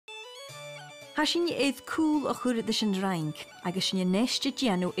Tá sin éiad cúil a chuir de sin rang, agus sin neiste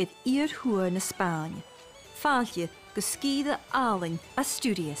déanú iad iarthúir na Spáin. Fáilte go scíad álainn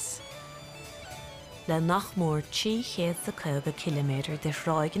Asturias. Le nach mór 350 km de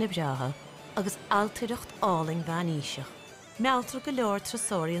Ráigeanna breatha agus altíireacht álainn bhaníiseach. Mealtar go leor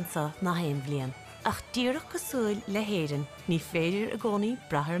trasóiríonsa na haon bhliain, ach díreach go súil le héireann ní féidir a gcónaí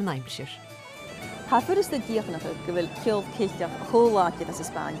brathar naimsir. Tá is de díochnacha go bhfuil ceol céilteach a chóláice as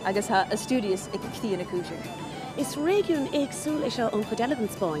Spáin, agus tá Asturias ag ctíanna cúise. Is réigiún éagsúil is an chuidead an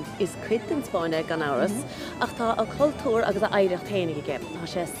Spáin, is cuid an Spáine gan áras, ach tá a cultúr agus a éireacht chénig ige. Tá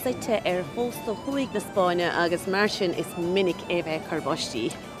sé suite hósta chuig na Spáine agus mar sin is minic é bheith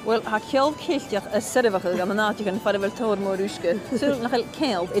charbáistí. Well, tá ceol céilteach a seirbhacha go manáteach an fada bhfuil tóir mórúsca. Súil nach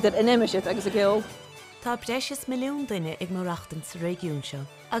ceol idir inimimiisiid agus a ceol. Tá breis milliún duine ag marachtain sa réigiún seo,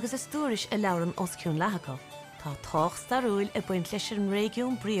 agus is túris a leabharan os ciún leathacha. Tá tácht starúil a buint leis an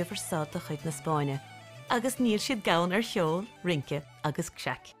réigiún bríomhar sad a chuid na Spáine, agus níl siad gabhann ar cheol, rince agus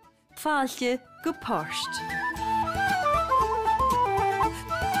cseac. Fáilte go páirst.